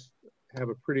guys have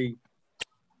a pretty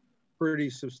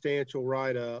substantial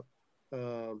write-up,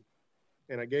 and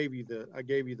I gave you the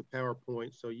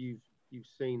PowerPoint, so you've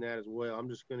seen that as well. I'm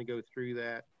just going to go through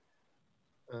that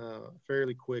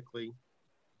fairly quickly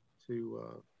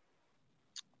to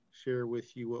share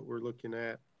with you what we're looking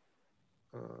at.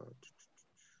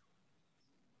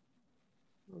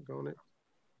 Doggone it.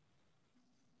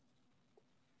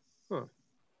 Huh.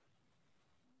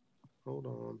 Hold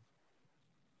on.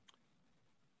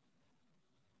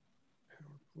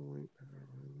 PowerPoint.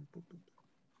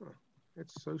 Huh.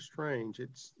 It's so strange.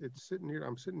 It's sitting here.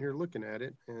 I'm sitting here looking at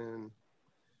it, and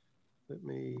let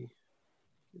me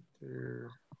get there.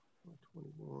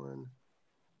 21.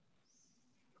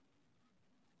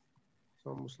 It's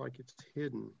almost like it's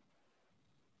hidden.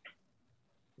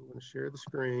 I'm going to share the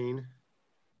screen.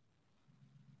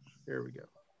 There we go.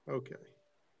 Okay.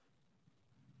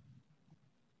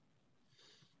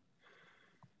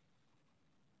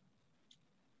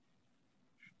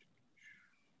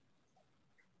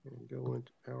 And go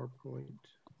into PowerPoint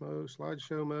mode,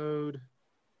 slideshow mode.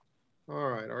 All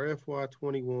right, our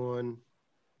FY21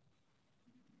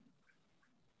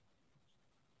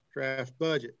 draft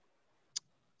budget.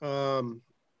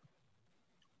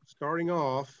 Starting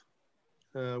off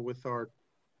with our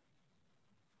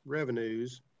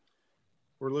revenues,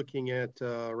 we're looking at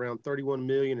around 31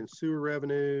 million in sewer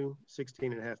revenue,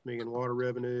 16.5 million water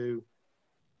revenue,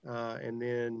 and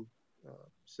then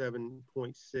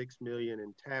 7.6 million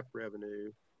in tap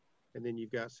revenue, and then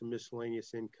you've got some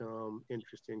miscellaneous income,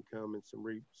 interest income, and some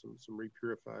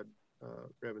repurified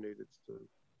revenue that's a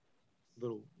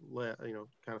little less,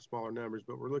 kind of smaller numbers.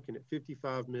 But we're looking at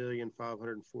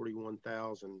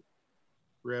 55,541,000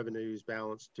 revenues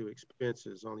balanced to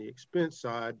expenses. On the expense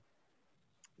side,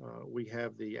 we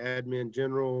have the admin,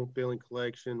 general, billing,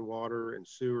 collection, water, and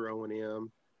sewer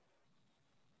O&M.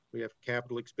 We have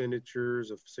capital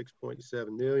expenditures of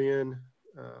 6.7 million.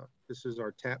 This is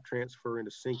our tap transfer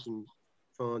into sinking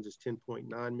funds is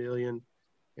 10.9 million.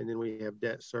 And then we have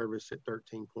debt service at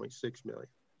 13.6 million.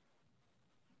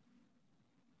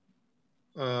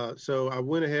 So I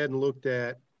went ahead and looked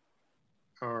at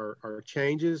our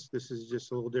changes. This is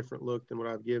just a little different look than what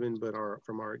I've given, but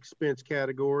from our expense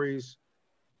categories,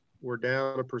 we're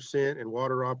down 1% in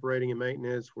water operating and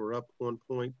maintenance. We're up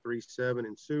 1.37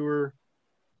 in sewer,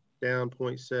 down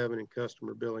 0.7 in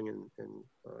customer billing and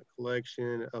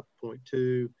collection, up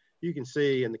 0.2. You can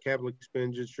see, and the capital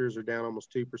expenditures are down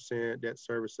almost 2%, debt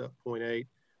service up 0.8.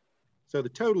 So the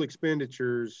total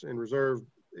expenditures and reserve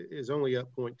is only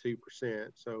up 0.2%.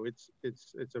 So it's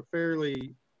a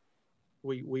fairly,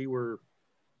 we were,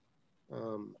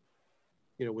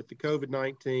 with the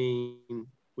COVID-19,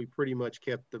 we pretty much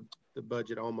kept the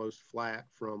budget almost flat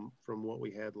from what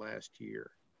we had last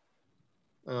year.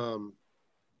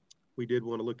 We did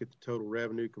want to look at the total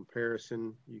revenue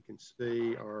comparison. You can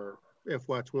see our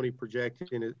FY20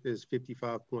 projection is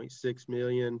 55.6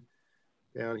 million.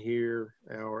 Down here,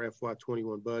 our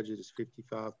FY21 budget is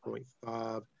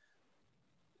 55.5.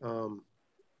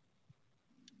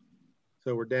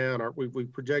 So we're down. We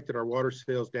projected our water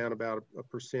sales down about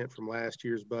 1% from last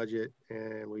year's budget,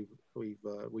 and we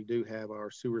do have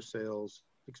our sewer sales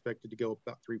expected to go up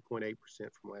about 3.8%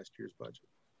 from last year's budget.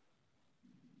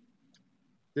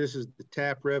 This is the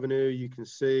TAP revenue. You can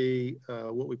see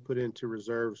what we put into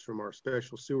reserves from our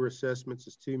special sewer assessments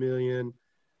is $2 million.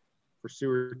 For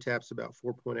sewer taps, about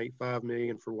 4.85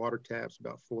 million. For water taps,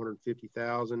 about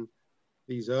 450,000.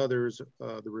 These others,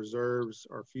 the reserves,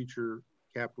 are future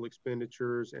capital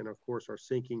expenditures, and of course our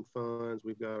sinking funds.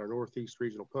 We've got our Northeast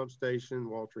Regional Pump Station,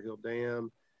 Walter Hill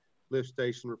Dam, lift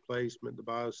station replacement, the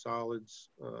biosolids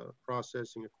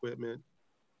processing equipment,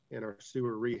 and our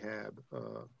sewer rehab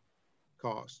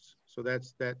costs. So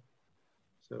that's that.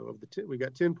 So of the we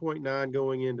got 10.9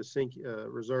 going into sink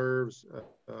reserves,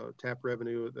 tap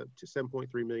revenue.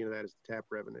 7.3 million of that is the tap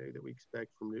revenue that we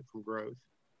expect from growth.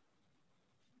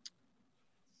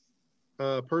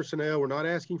 Personnel, we're not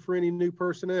asking for any new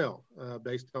personnel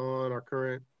based on our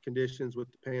current conditions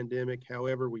with the pandemic.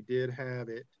 However, we did have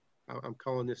it, I'm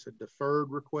calling this a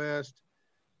deferred request,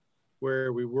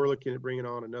 where we were looking at bringing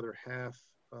on another half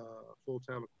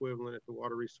full-time equivalent at the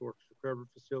Water Resource Recovery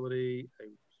Facility,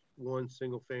 one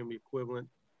single family equivalent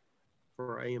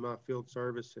for our AMI field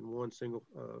service, and one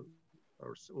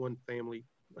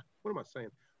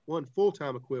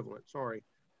full-time equivalent,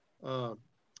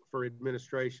 for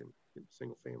administration.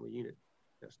 Single family unit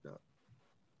messed up.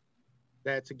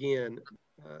 That's again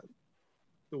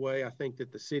the way I think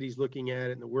that the city's looking at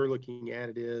it and that we're looking at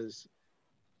it is,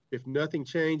 if nothing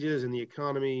changes and the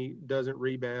economy doesn't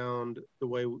rebound the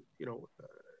way or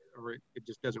it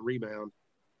just doesn't rebound,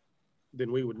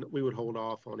 then we would hold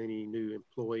off on any new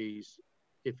employees.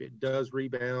 If it does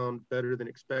rebound better than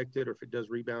expected, or if it does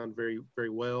rebound very, very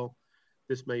well,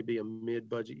 this may be a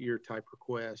mid-budget year type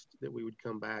request that we would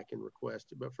come back and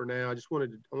request it. But for now, I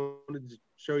wanted to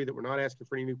show you that we're not asking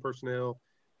for any new personnel,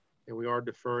 and we are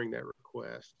deferring that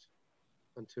request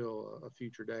until a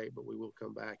future date. But we will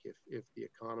come back if the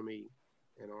economy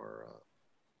and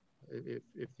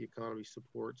if the economy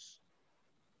supports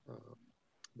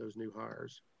those new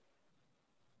hires.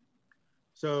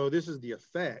 So this is the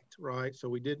effect, right? So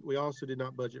we also did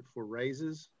not budget for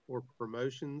raises or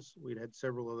promotions. We'd had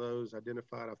several of those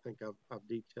identified. I think I've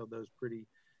detailed those pretty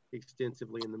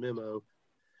extensively in the memo.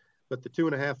 But the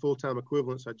 2.5 full-time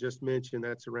equivalents I just mentioned,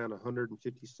 that's around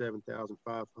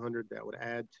 157,500. That would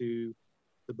add to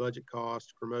the budget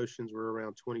cost. Promotions were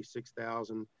around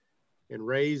 26,000, and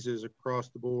raises across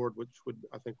the board, which would,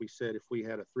 I think we said, if we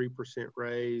had a 3%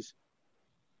 raise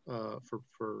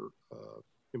for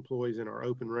employees in our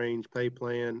open range pay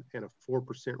plan and a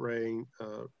 4% range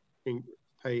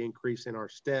pay increase in our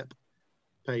step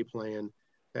pay plan,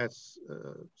 that's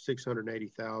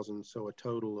 680,000. So a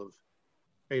total of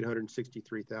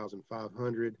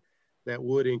 863,500. That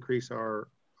would increase our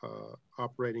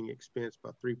operating expense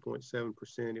by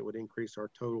 3.7%. It would increase our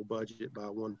total budget by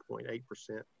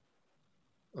 1.8%.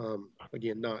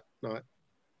 Again, not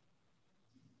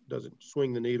doesn't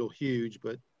swing the needle huge,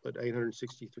 but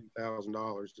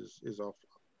 $863,000 is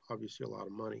obviously a lot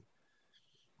of money.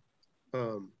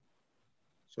 So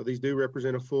these do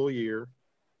represent a full year.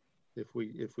 If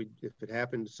it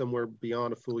happened somewhere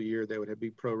beyond a full year, they would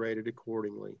be prorated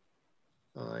accordingly.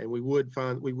 And we would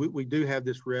find we do have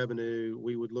this revenue.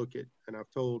 We would look at, and I've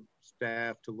told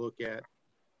staff to look at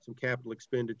some capital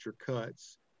expenditure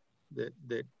cuts that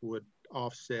would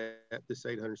offset this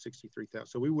 863,000.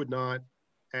 So we would not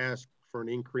ask for an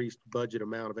increased budget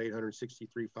amount of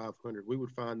 863,500. We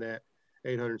would find that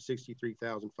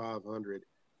 863,500.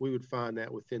 We would find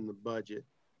that within the budget,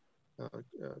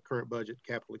 current budget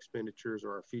capital expenditures,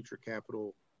 or our future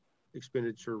capital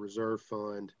expenditure reserve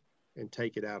fund, and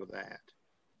take it out of that.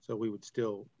 So we would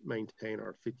still maintain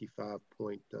our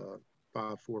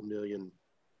 55.54 million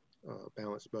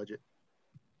balanced budget.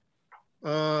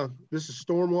 This is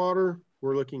stormwater.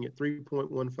 We're looking at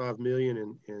 3.15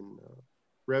 million in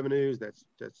revenues. That's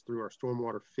through our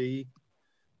stormwater fee.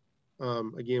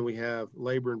 Again, we have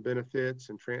labor and benefits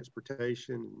and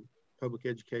transportation and public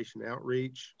education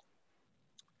outreach,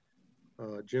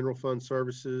 general fund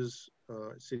services,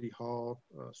 City Hall,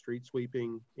 street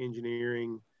sweeping,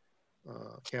 engineering,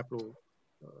 capital,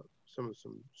 some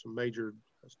major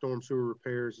storm sewer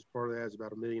repairs as part of that is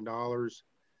about $1 million.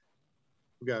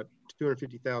 We've got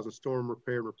 250,000 storm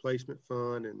repair and replacement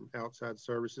fund, and outside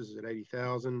services at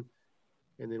 80,000.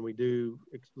 And then we do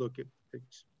look at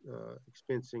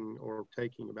expensing or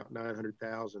taking about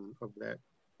 900,000 of that,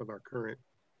 of our current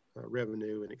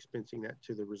revenue, and expensing that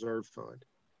to the reserve fund.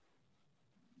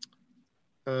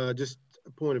 Just a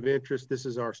point of interest, this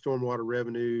is our stormwater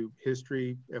revenue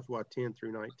history, FY10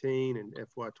 through 19 and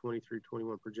FY20 through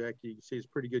 21 projected. You can see it's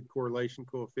pretty good correlation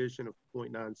coefficient of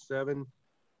 0.97.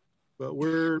 But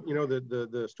we're, you know,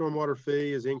 the stormwater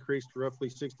fee has increased to roughly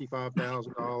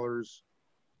 $65,000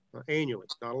 annually.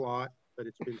 Not a lot, but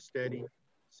it's been steady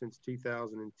since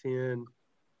 2010.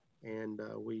 And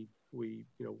we you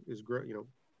know,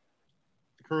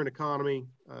 the current economy,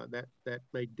 that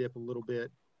may dip a little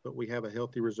bit, but we have a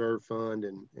healthy reserve fund,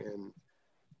 and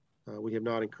we have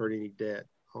not incurred any debt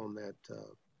on that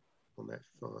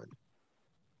fund.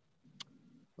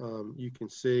 You can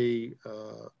see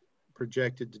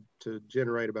projected to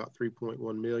generate about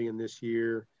 3.1 million this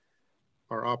year.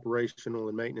 Our operational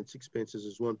and maintenance expenses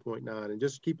is 1.9. And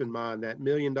just keep in mind that $1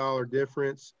 million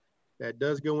difference, that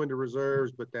does go into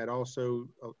reserves, but that also,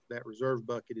 that reserve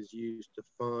bucket is used to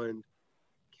fund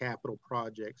capital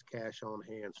projects, cash on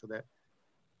hand. So that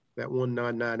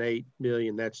 1.998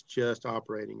 million, that's just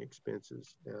operating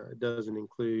expenses. It doesn't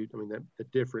include, I mean, the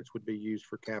difference would be used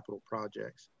for capital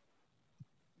projects.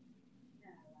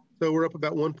 So we're up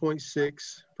about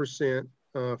 1.6%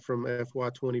 from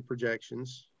FY20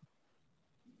 projections.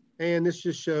 And this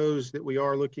just shows that we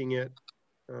are looking at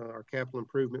our capital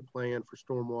improvement plan for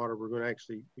stormwater. We're going to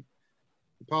actually, the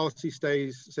policy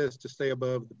says to stay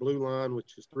above the blue line,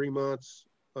 which is 3 months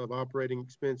of operating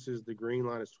expenses. The green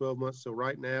line is 12 months. So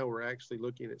right now we're actually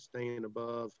looking at staying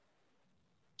above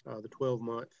the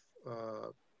 12-month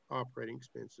operating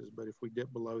expenses. But if we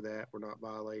dip below that, we're not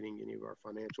violating any of our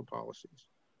financial policies.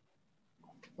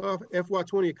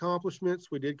 FY20 accomplishments,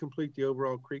 we did complete the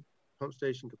overall creek pump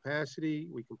station capacity.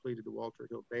 We completed the Walter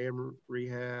Hill Dam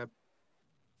rehab.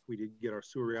 We did get our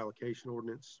sewer reallocation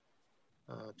ordinance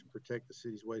to protect the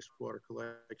city's wastewater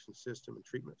collection system and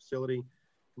treatment facility.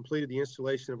 Completed the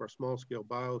installation of our small-scale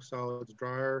biosolids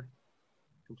dryer.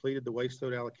 Completed the waste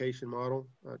load allocation model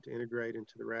to integrate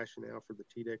into the rationale for the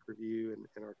TDEC review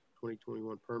and our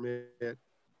 2021 permit.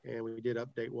 And we did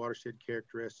update watershed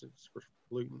characteristics for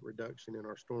pollutant reduction in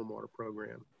our stormwater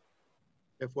program.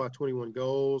 FY21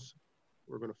 goals,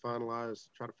 we're going to try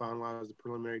to finalize the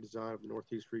preliminary design of the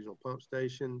Northeast Regional Pump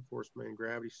Station, force main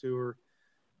gravity sewer,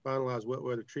 finalize wet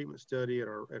weather treatment study at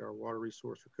our water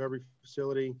resource recovery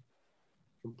facility,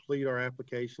 complete our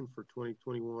application for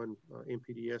 2021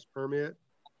 MPDS permit.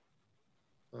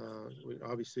 We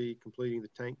obviously completing the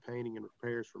tank painting and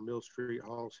repairs for Mill Street,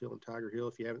 Halls Hill, and Tiger Hill.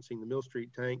 If you haven't seen the Mill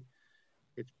Street tank,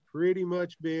 it's pretty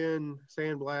much been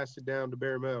sandblasted down to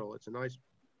bare metal. It's a nice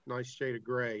shade of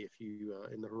gray if you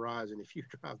in the horizon if you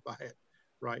drive by it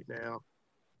right now.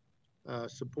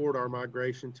 Support our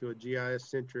migration to a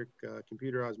GIS-centric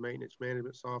computerized maintenance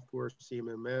management software,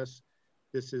 CMMS.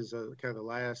 This is kind of the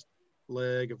last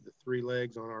leg of the 3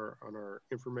 legs on our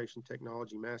information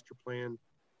technology master plan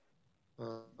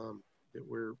that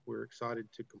we're excited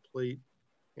to complete.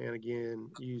 And again,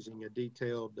 using a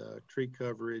detailed tree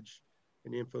coverage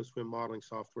and InfoSwim modeling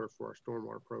software for our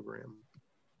stormwater program.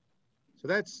 So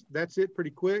that's it pretty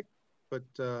quick, but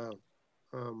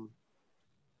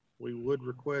we would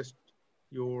request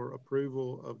your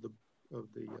approval of the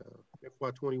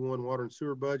FY21 water and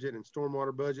sewer budget and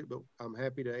stormwater budget, but I'm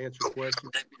happy to answer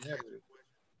questions.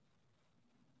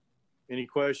 Any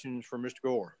questions for Mr.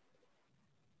 Gore?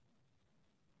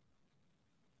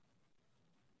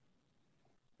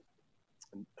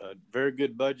 A very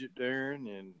good budget, Darren,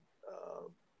 and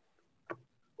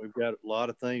we've got a lot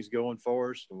of things going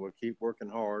for us, and we'll keep working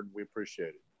hard. We appreciate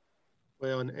it.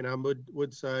 Well, and I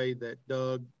would say that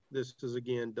Doug, this is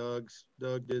again Doug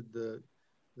did the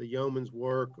yeoman's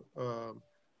work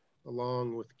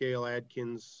along with Gail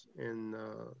Adkins and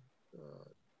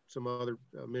some other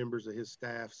members of his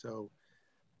staff. So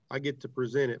I get to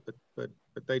present it, but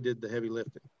they did the heavy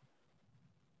lifting.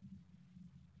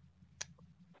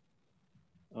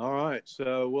 All right. right,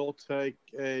 so we'll take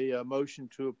a motion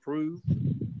to approve.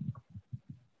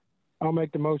 I'll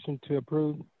make the motion to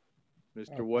approve.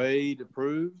 Mr. Wade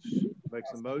approves,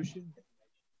 makes a motion.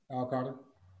 Al Carter.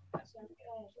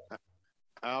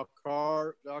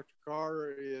 Dr.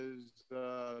 Carter is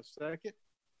second,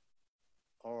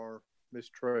 or Ms.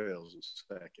 Trails is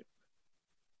second.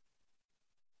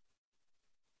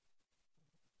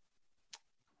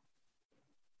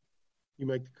 You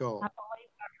make the call. I believe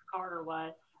Dr. Carter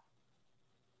was.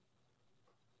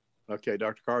 Okay,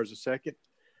 Dr. Carter is a second.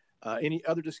 Any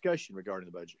other discussion regarding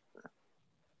the budget?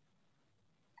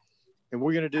 And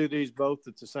we're going to do these both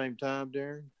at the same time,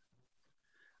 Darren?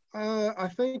 I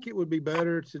think it would be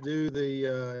better to do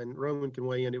the, and Roman can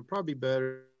weigh in, it would probably be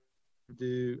better to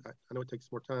do, I know it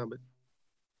takes more time, but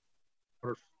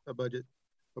a budget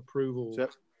approval.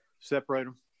 Separate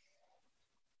them?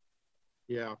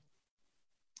 Yeah.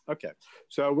 Okay,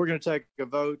 so we're going to take a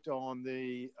vote on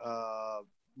the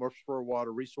Murfreesboro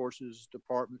Water Resources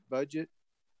Department budget.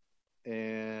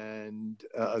 And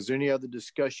is there any other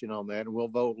discussion on that? And we'll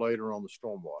vote later on the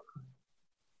stormwater.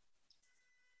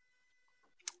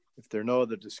 If there are no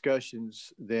other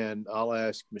discussions, then I'll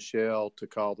ask Michelle to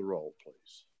call the roll,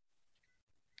 please.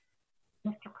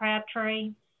 Mr.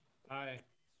 Crabtree. Aye.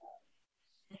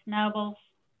 Ms. Nobles.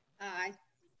 Aye.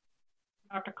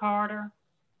 Dr. Carter.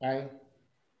 Aye.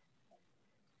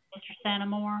 Mr.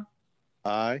 Santamore.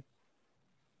 Aye.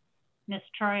 Ms.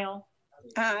 Trail.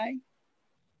 Aye.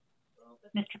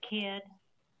 Mr. Kidd.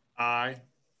 Aye.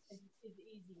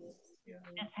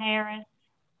 Ms. Harris.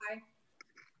 Aye.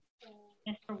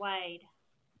 Mr. Wade.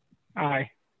 Aye.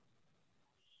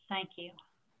 Thank you.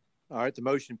 All right, the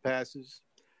motion passes.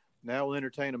 Now we'll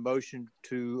entertain a motion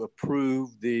to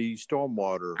approve the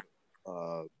stormwater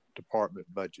department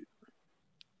budget.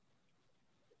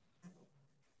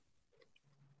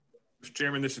 Mr.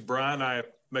 Chairman, this is Brian. I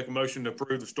make a motion to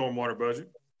approve the stormwater budget.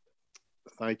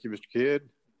 Thank you, Mr. Kidd.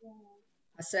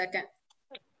 A second.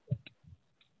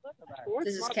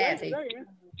 This is Kathy.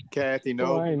 Kathy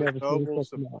never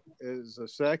Nobles is a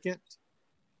second.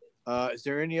 Is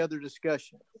there any other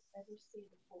discussion?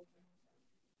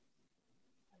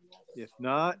 If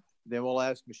not, then we'll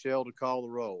ask Michelle to call the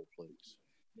roll, please.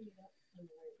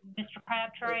 Mr.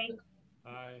 Crabtree.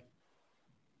 Aye.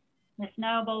 Ms.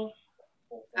 Nobles.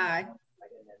 Aye.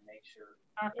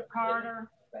 Dr.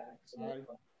 Carter. Aye.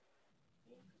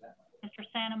 Mr.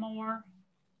 Santamore.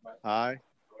 Aye.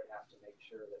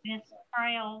 Ms.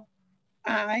 Trail.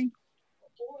 Aye.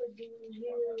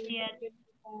 Kidd.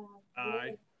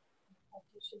 Aye.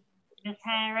 Ms.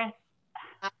 Harris.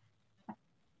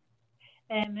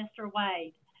 And Mr.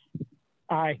 Wade.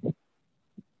 Aye.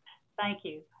 Thank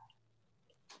you.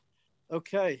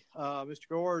 Okay, Mr.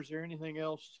 Gore, is there anything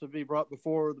else to be brought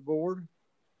before the board?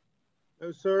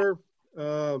 No, sir.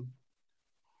 I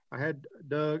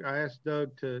asked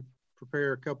Doug to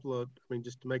prepare a couple of,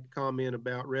 just to make a comment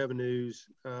about revenues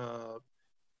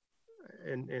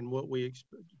and what we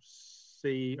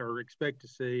see or expect to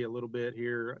see a little bit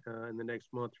here in the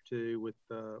next month or two with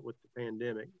the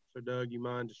pandemic. So, Doug, you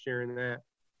mind just sharing that?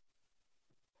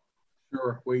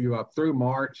 Sure. We through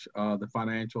March, the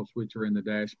financials, which are in the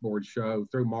dashboard, show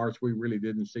through March we really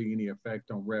didn't see any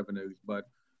effect on revenues, but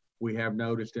we have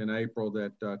noticed in April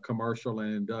that commercial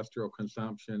and industrial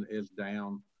consumption is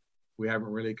down. We haven't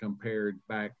really compared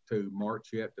back to March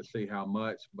yet to see how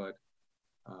much, but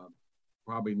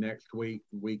probably next week,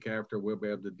 week after, we'll be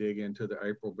able to dig into the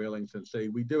April billings and see.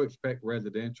 We do expect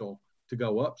residential to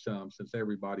go up some since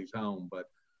everybody's home, but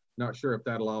not sure if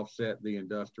that'll offset the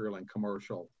industrial and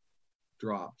commercial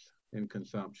drops in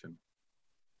consumption.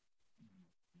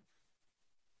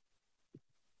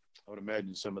 I would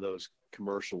imagine some of those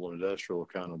commercial and industrial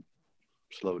kind of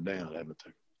slowed down, haven't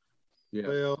they? Yeah.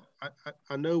 Well,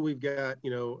 I know we've got,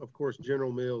 of course,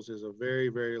 General Mills is a very,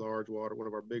 very large one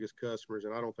of our biggest customers,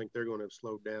 and I don't think they're going to have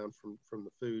slowed down from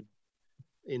the food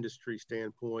industry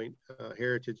standpoint.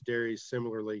 Heritage Dairies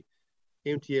similarly.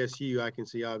 MTSU, I can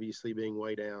see obviously being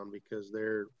way down because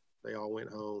they all went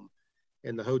home.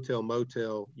 And the hotel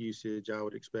motel usage, I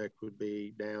would expect, would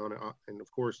be down. And of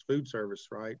course, food service,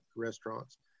 right?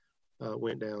 Restaurants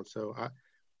went down. So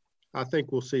I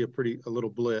think we'll see a little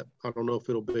blip. I don't know if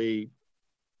it'll be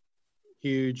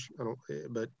huge.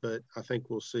 But I think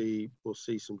we'll see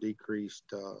some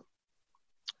decreased.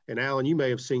 And Alan, you may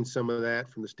have seen some of that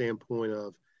from the standpoint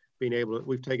of being able to.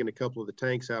 We've taken a couple of the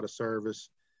tanks out of service.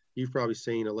 You've probably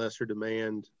seen a lesser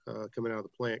demand coming out of the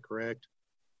plant, correct?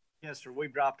 Yes, sir.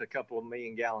 We've dropped a couple of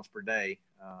million gallons per day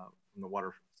from the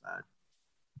water side.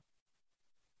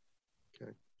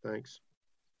 Okay, thanks.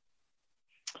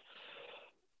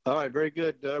 All right, very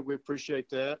good, Doug. We appreciate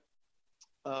that.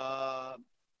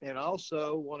 And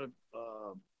also want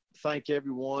to thank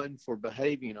everyone for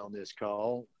behaving on this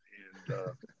call and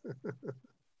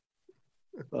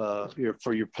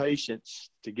for your patience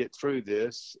to get through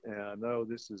this. And I know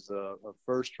this is a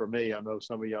first for me. I know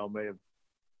some of y'all may have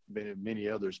been in many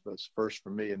others, but it's first for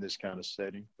me in this kind of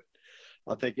setting. But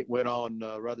I think it went on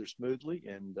rather smoothly,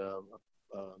 and I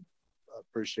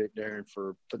appreciate Darren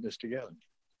for putting this together.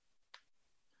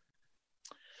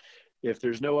 If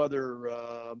there's no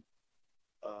other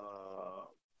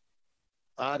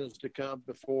items to come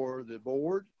before the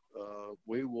board,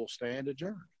 we will stand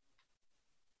adjourned.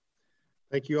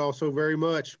 Thank you all so very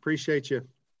much. Appreciate you.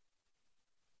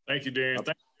 Thank you, Darren.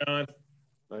 Thank you, John.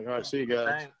 All right, see you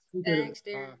guys. Thanks,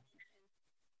 Darren.